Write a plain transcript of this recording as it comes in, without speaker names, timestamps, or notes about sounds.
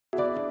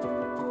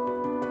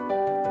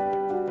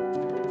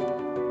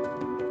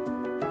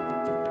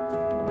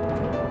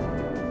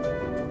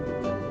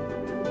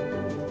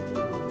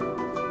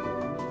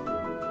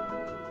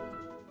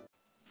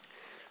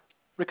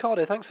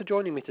Riccardo, thanks for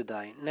joining me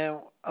today.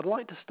 Now, I'd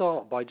like to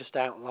start by just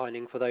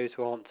outlining for those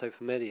who aren't so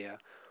familiar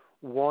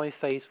why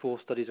phase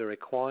 4 studies are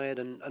required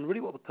and really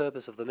what the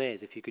purpose of them is,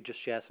 if you could just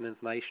share some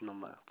information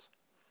on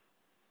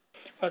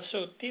that.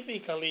 So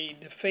typically,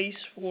 the phase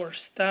 4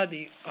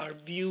 study are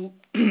viewed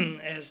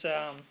as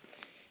a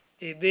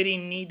very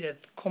needed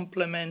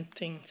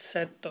complementing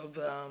set of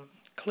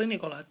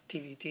clinical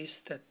activities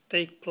that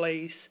take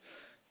place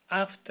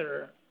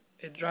after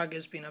a drug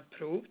has been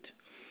approved.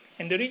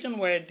 And the reason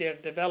why they're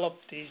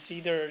developed is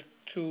either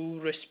to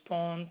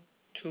respond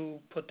to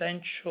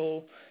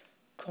potential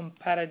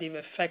comparative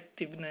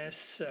effectiveness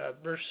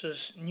versus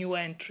new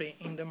entry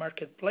in the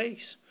marketplace.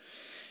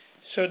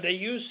 So they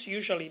use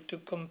usually to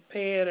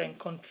compare and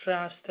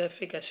contrast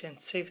efficacy and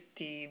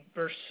safety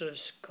versus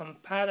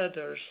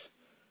competitors'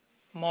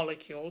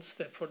 molecules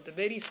that for the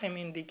very same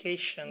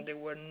indication they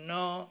were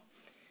not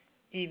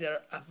either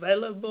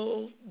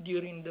available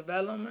during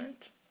development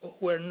or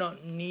were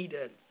not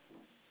needed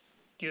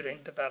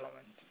during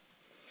development.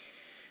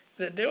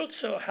 They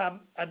also have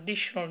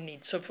additional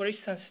needs. So for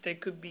instance, they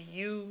could be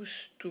used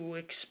to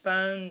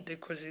expand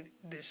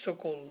the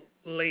so-called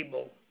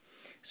label.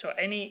 So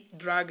any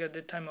drug at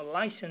the time of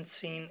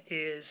licensing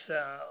is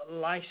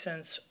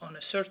licensed on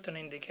a certain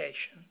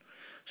indication.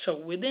 So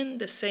within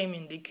the same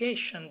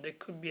indication, there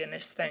could be an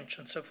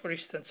extension. So for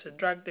instance, a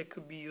drug that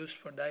could be used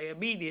for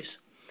diabetes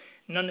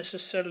not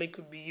necessarily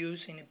could be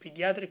used in a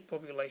pediatric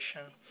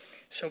population.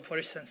 So for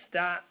instance,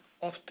 that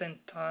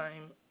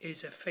oftentimes is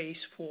a phase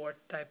 4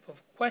 type of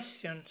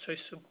question, so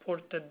it's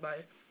supported by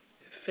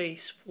a phase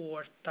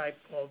 4 type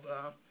of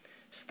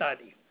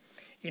study.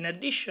 In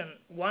addition,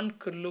 one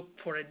could look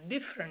for a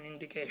different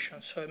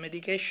indication, so a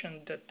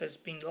medication that has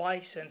been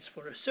licensed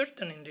for a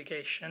certain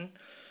indication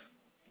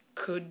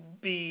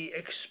could be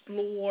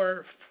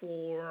explored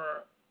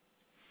for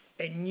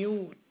a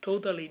new,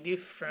 totally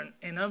different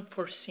and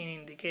unforeseen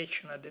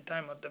indication at the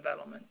time of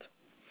development.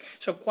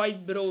 So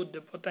quite broad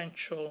the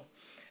potential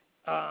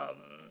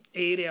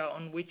area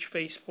on which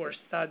phase 4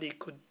 study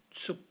could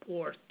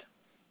support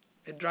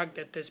a drug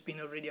that has been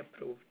already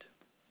approved.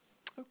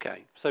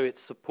 Okay, so it's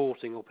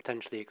supporting or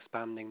potentially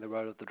expanding the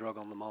role of the drug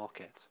on the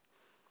market.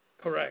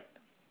 Correct.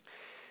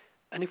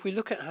 And if we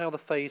look at how the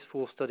phase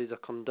 4 studies are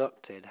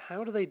conducted,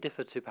 how do they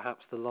differ to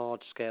perhaps the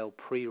large-scale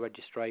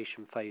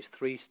pre-registration phase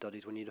 3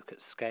 studies when you look at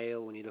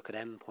scale, when you look at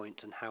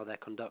endpoints and how they're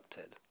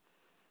conducted?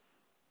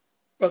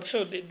 Well,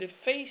 so the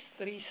phase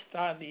 3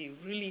 study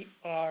really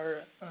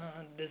are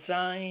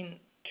designed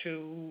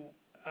to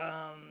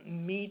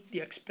meet the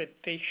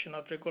expectation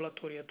of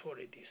regulatory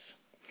authorities.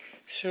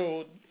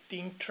 So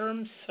in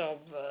terms of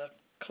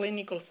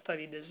clinical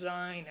study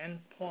design,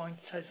 endpoint,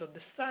 size of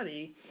the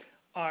study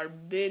are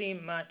very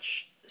much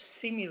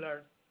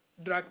similar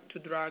drug to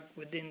drug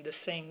within the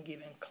same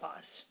given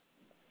class.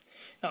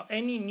 Now,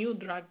 any new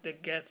drug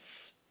that gets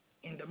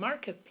in the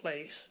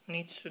marketplace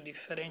needs to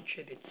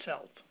differentiate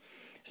itself.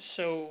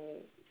 So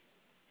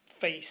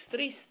phase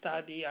 3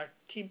 study are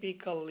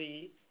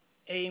typically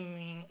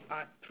aiming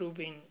at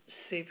proving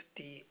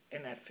safety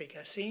and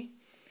efficacy.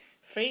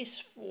 Phase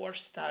 4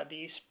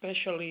 studies,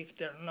 especially if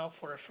they're not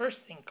for a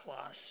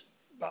first-in-class,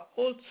 but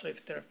also if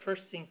they're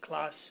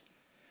first-in-class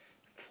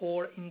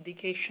for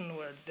indication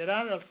where there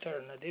are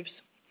alternatives,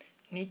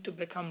 need to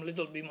become a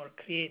little bit more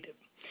creative.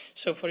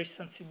 So for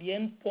instance, the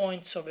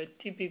endpoints of a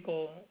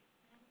typical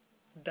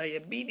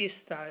diabetes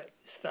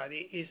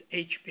study is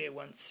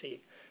HbA1c.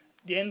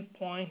 The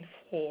endpoint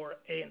for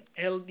an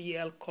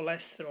LDL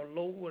cholesterol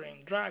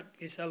lowering drug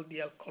is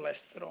LDL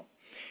cholesterol.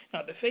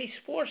 Now, the phase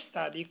 4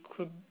 study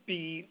could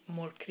be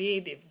more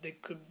creative. There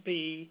could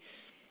be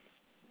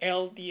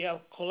LDL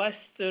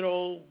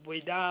cholesterol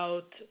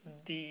without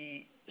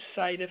the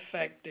side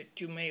effect that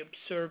you may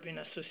observe in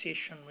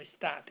association with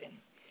statin.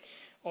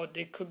 Or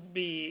there could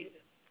be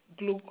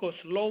glucose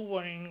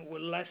lowering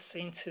with less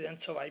incidence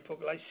of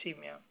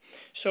hypoglycemia.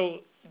 So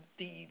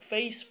the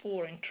phase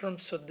 4 in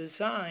terms of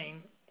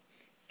design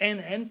and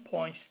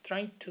endpoints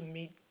trying to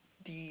meet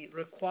the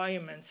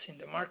requirements in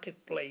the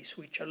marketplace,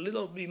 which are a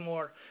little bit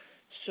more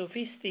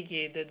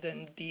sophisticated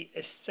than the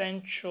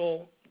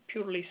essential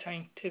purely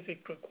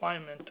scientific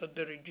requirement of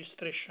the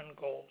registration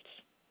goals.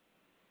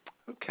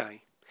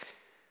 Okay.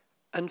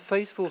 And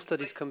phase 4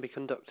 studies can be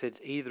conducted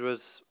either as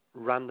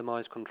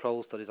randomized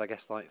control studies, I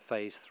guess like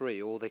phase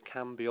 3, or they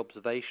can be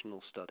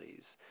observational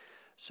studies.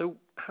 So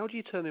how do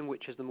you determine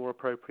which is the more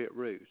appropriate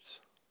route?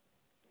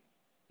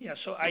 Yeah,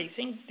 so I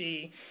think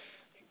the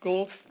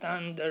gold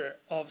standard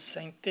of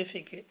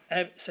scientific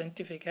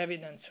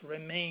evidence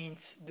remains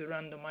the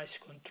randomized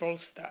control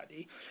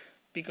study,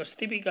 because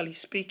typically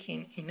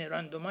speaking, in a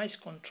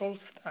randomized control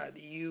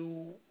study,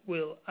 you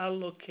will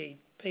allocate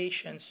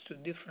patients to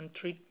different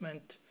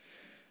treatment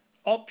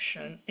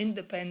options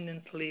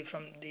independently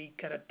from the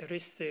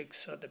characteristics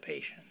of the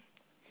patient.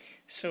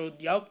 So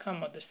the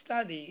outcome of the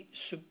study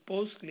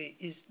supposedly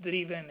is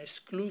driven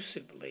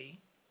exclusively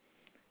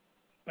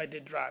by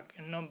the drug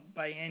and not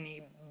by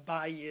any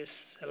bias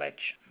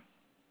selection.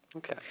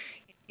 Okay.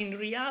 In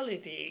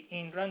reality,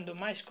 in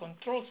randomized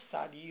control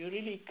study, you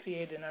really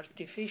create an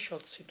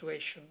artificial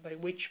situation by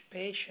which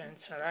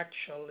patients are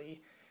actually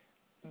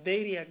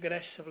very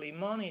aggressively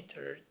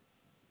monitored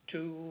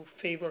to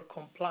favor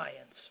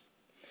compliance.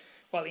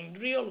 While in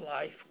real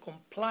life,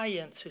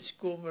 compliance is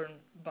governed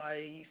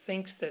by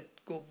things that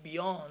go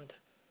beyond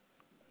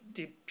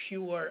the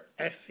pure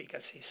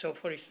efficacy. So,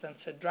 for instance,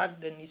 a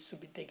drug that needs to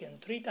be taken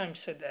 3 times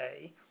a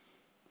day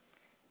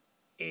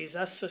is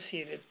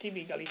associated,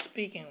 typically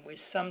speaking, with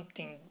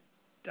something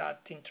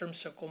that in terms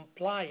of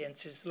compliance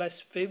is less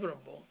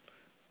favorable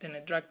than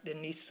a drug that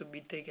needs to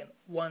be taken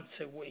once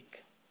a week.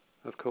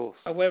 Of course.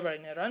 However,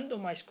 in a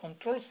randomized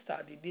control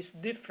study, this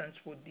difference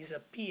would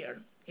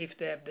disappear if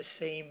they have the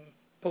same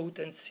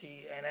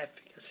potency and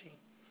efficacy.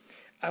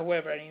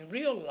 However, in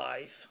real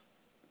life,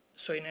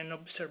 so in an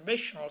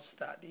observational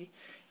study,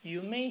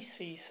 you may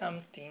see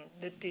something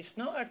that is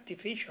not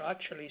artificial,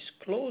 actually is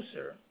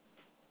closer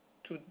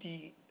to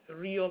the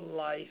real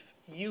life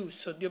use.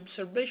 So the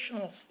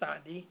observational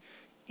study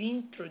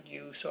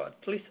introduced, or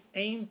at least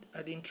aimed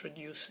at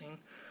introducing,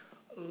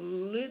 a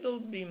little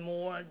bit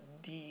more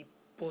the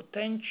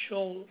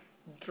potential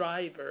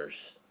drivers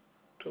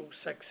to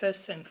success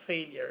and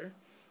failure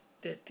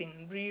that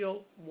in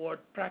real world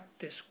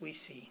practice we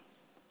see.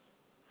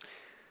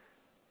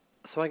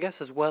 So I guess,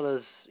 as well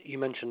as you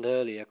mentioned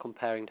earlier,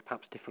 comparing to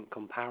perhaps different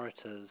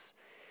comparators,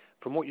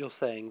 from what you're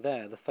saying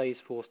there, the phase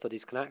 4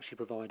 studies can actually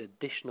provide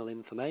additional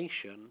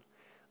information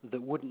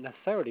that wouldn't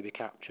necessarily be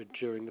captured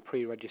during the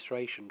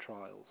pre-registration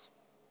trials.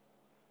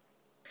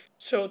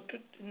 So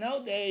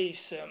nowadays,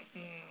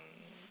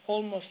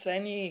 almost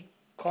any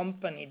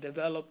company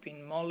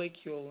developing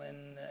molecule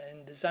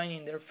and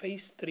designing their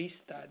phase 3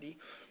 study,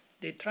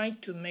 they try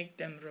to make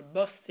them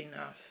robust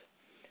enough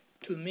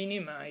to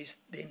minimize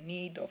the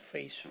need of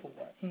phase 4.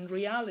 In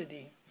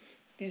reality,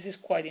 this is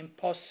quite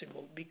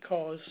impossible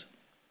because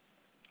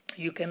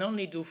you can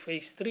only do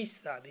phase 3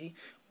 study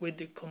with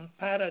the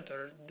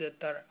comparators that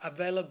are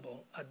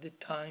available at the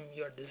time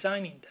you're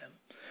designing them.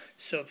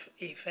 So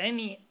if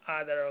any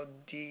other of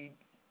the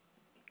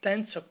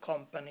tens of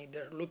companies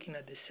that are looking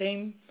at the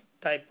same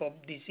type of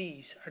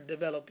disease are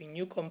developing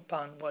new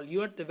compound while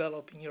you're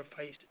developing your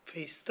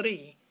phase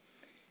 3,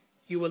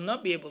 you will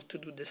not be able to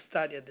do the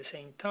study at the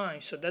same time.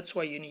 So that's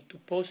why you need to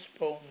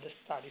postpone the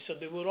study. So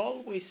there will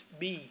always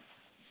be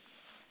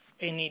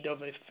a need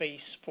of a phase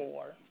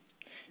 4.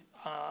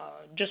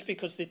 Just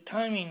because the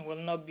timing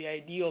will not be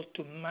ideal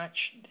to match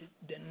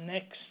the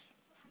next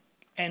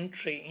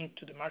entry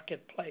into the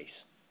marketplace.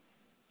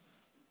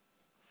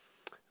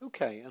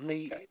 Okay, and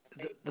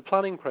the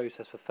planning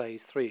process for phase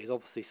 3 is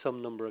obviously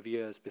some number of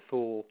years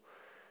before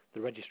the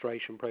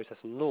registration process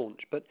and launch.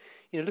 But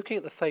looking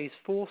at the phase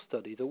 4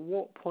 studies, at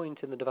what point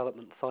in the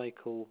development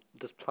cycle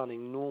does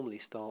planning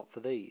normally start for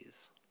these?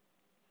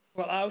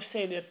 Well, I would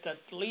say that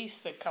at least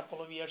a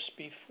couple of years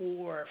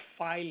before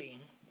filing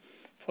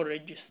for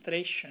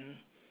registration,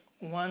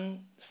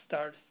 one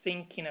starts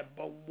thinking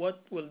about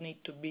what will need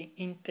to be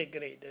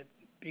integrated,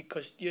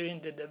 because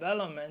during the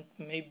development,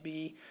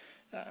 maybe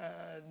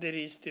there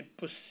is the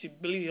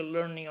possibility of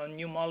learning on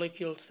new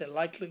molecules that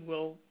likely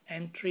will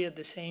enter at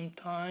the same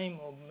time,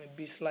 or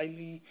maybe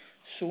slightly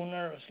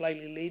sooner or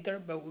slightly later,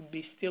 but would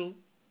be still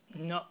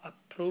not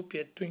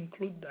appropriate to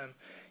include them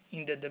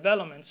in the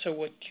development. So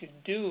what you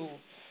do,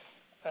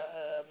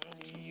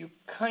 you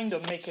kind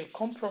of make a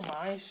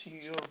compromise.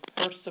 Your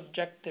first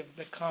objective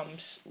becomes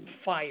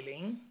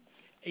filing.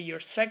 Your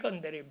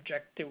secondary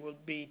objective will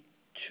be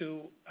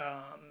to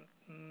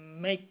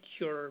make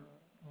your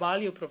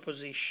value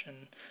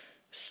proposition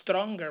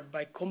stronger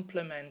by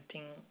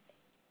complementing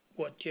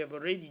what you have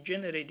already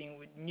generating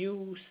with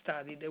new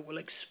study that will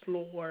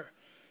explore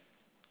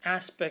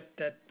aspects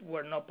that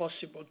were not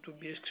possible to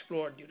be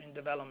explored during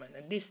development.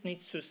 And this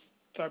needs to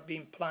start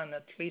being planned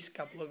at least a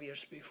couple of years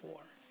before.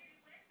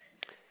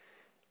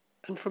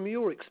 And from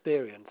your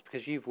experience,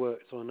 because you've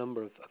worked on a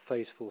number of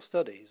phase 4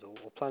 studies,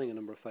 or planning a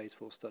number of phase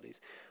 4 studies,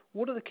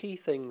 what are the key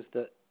things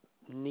that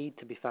need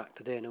to be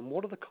factored in, and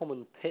what are the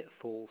common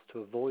pitfalls to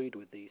avoid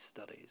with these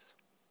studies?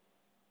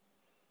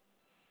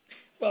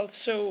 Well,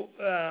 so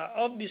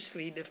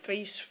obviously the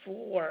phase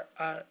 4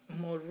 are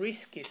more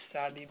risky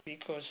study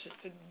because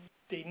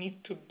they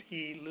need to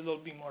be a little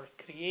bit more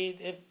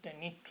creative. They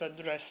need to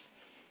address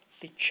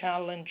the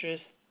challenges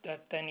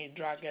that any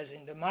drug has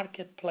in the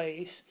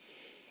marketplace.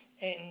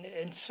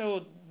 And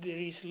so there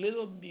is a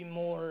little bit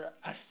more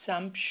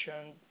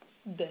assumption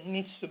that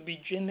needs to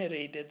be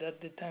generated at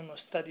the time of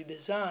study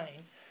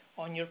design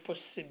on your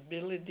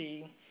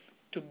possibility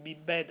to be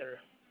better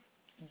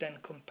than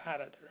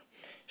comparator.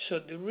 So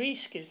the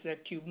risk is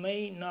that you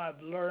may not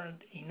have learned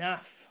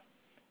enough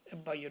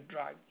about your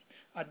drug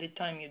at the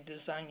time you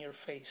design your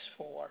phase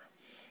 4.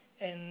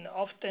 And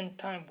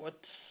oftentimes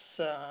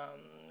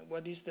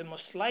what is the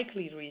most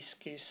likely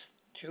risk is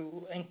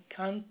to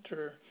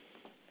encounter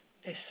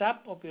a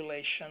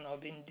subpopulation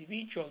of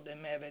individuals that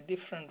may have a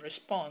different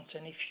response.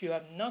 And if you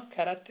have not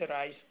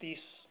characterized this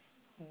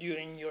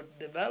during your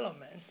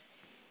development,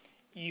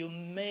 you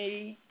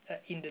may,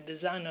 in the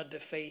design of the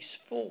phase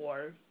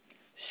 4,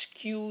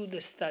 skew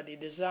the study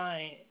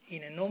design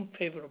in a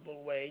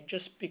non-favorable way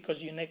just because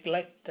you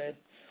neglected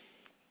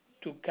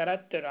to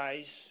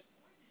characterize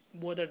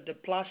what are the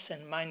plus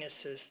and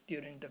minuses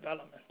during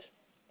development.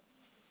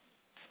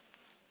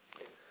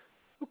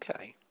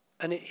 Okay.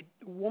 And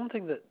one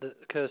thing that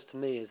occurs to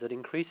me is that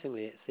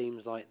increasingly it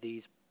seems like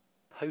these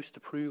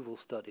post-approval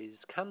studies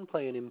can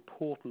play an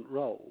important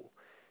role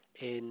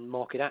in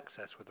market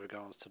access with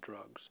regards to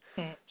drugs.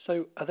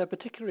 So are there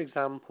particular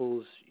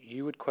examples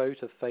you would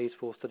quote of phase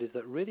 4 studies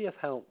that really have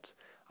helped,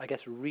 I guess,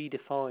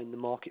 redefine the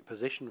market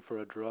position for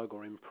a drug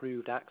or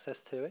improved access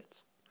to it?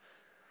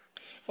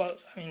 Well,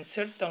 I mean,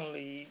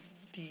 certainly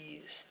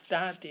the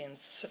statins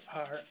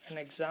are an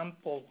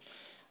example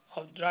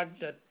of drug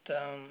that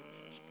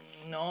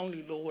not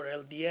only lower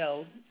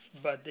LDL,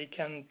 but they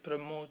can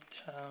promote,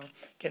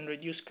 can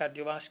reduce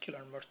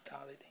cardiovascular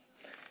mortality.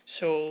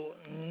 So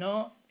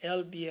no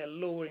LDL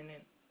lowering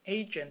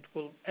agent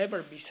will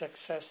ever be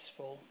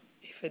successful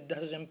if it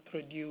doesn't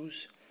produce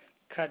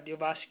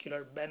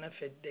cardiovascular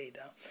benefit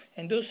data.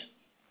 And those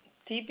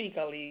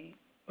typically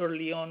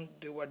early on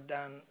they were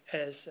done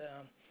as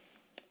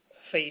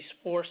phase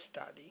 4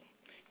 study.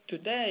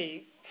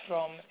 Today,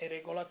 from a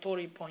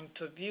regulatory point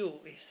of view,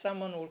 if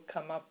someone will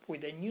come up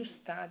with a new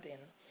statin,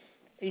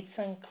 it's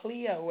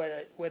unclear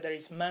whether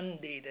it's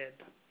mandated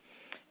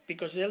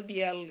because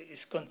LDL is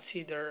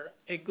considered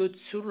a good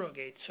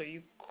surrogate. So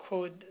you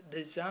could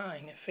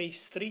design a phase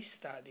 3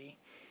 study,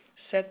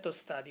 set of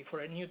study for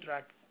a new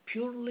drug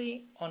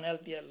purely on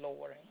LDL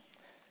lowering.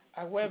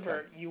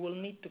 However, you will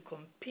need to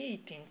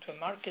compete into a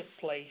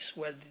marketplace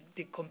where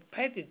the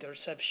competitors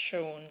have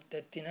shown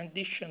that in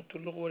addition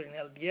to lowering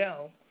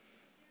LDL,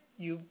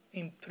 you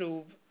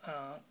improve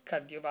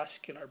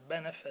cardiovascular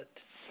benefit.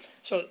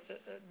 So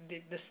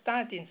the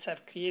statins have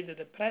created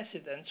a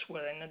precedent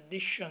where in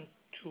addition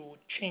to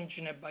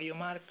changing a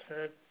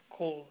biomarker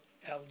called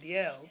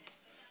LDL,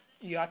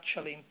 you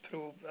actually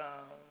improve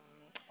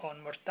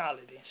on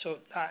mortality. So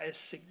that has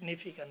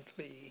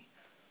significantly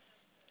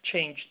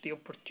changed the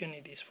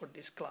opportunities for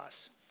this class.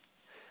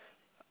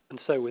 And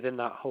so within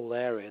that whole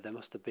area, there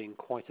must have been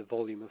quite a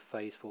volume of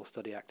phase 4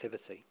 study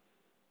activity.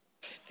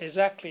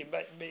 Exactly,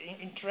 but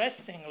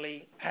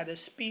interestingly, had a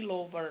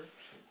spillover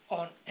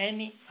on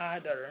any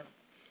other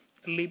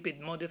lipid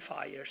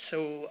modifier.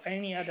 So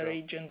any other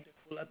agent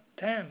will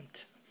attempt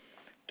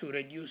to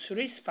reduce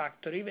risk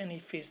factor, even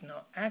if it's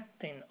not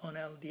acting on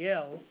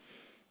LDL,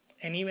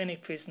 and even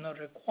if it's not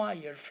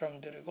required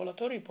from the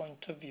regulatory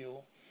point of view,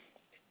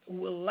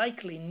 will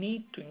likely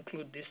need to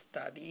include this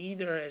study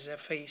either as a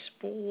phase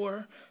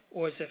 4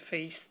 or as a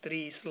phase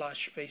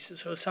 3/phase.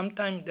 So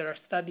sometimes there are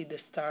studies that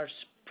starts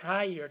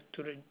prior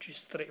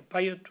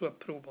to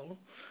approval.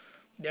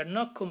 They're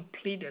not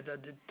completed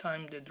at the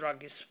time the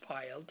drug is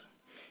filed.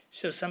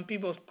 So some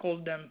people call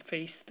them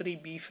phase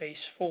 3B, phase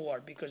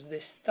 4, because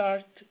they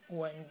start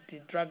when the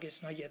drug is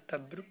not yet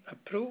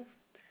approved,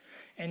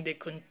 and they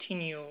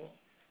continue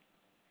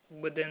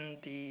within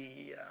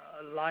the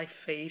life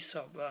phase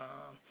of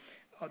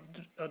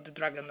the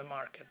drug on the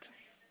market.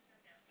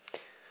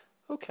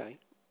 Okay.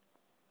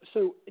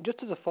 So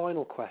just as a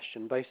final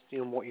question, based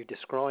on what you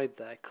described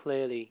there,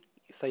 clearly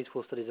phase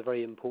 4 studies are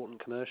very important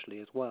commercially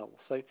as well.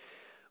 So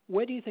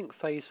where do you think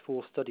phase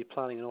 4 study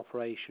planning and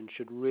operation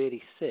should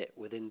really sit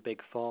within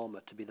big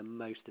pharma to be the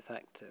most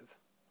effective?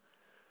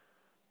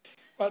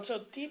 Well,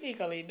 so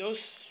typically those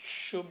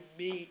should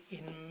be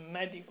in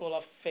medical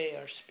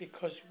affairs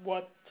because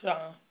what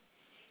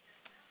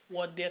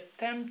they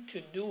attempt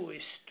to do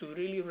is to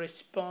really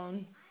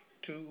respond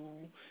to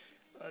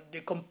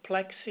the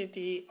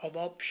complexity of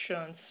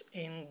options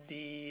in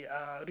the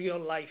real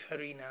life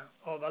arena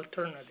of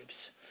alternatives.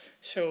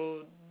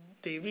 So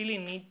they really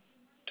need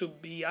to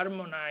be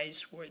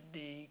harmonized with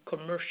the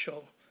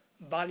commercial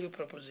value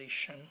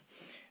proposition.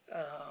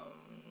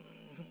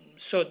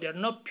 So they're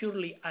not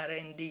purely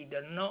R&D.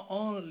 They're not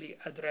only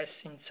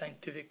addressing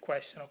scientific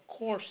questions. Of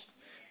course,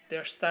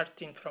 they're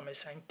starting from a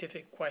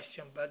scientific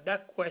question, but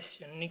that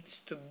question needs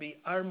to be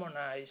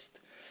harmonized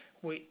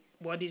with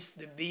what is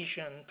the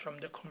vision from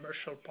the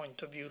commercial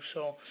point of view.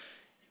 So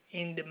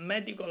in the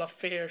medical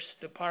affairs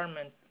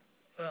department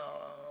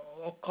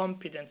of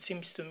competence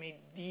seems to me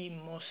the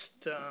most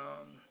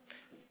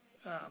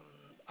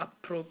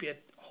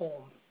appropriate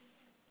home.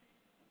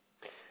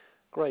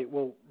 Great.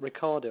 Well,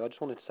 Riccardo, I just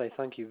wanted to say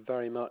thank you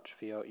very much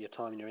for your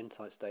time and your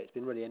insights today. It's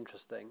been really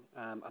interesting.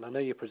 And I know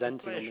you're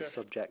presenting on this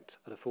subject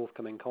at a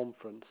forthcoming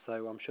conference,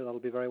 so I'm sure that'll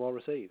be very well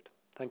received.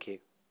 Thank you.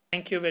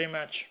 Thank you very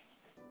much.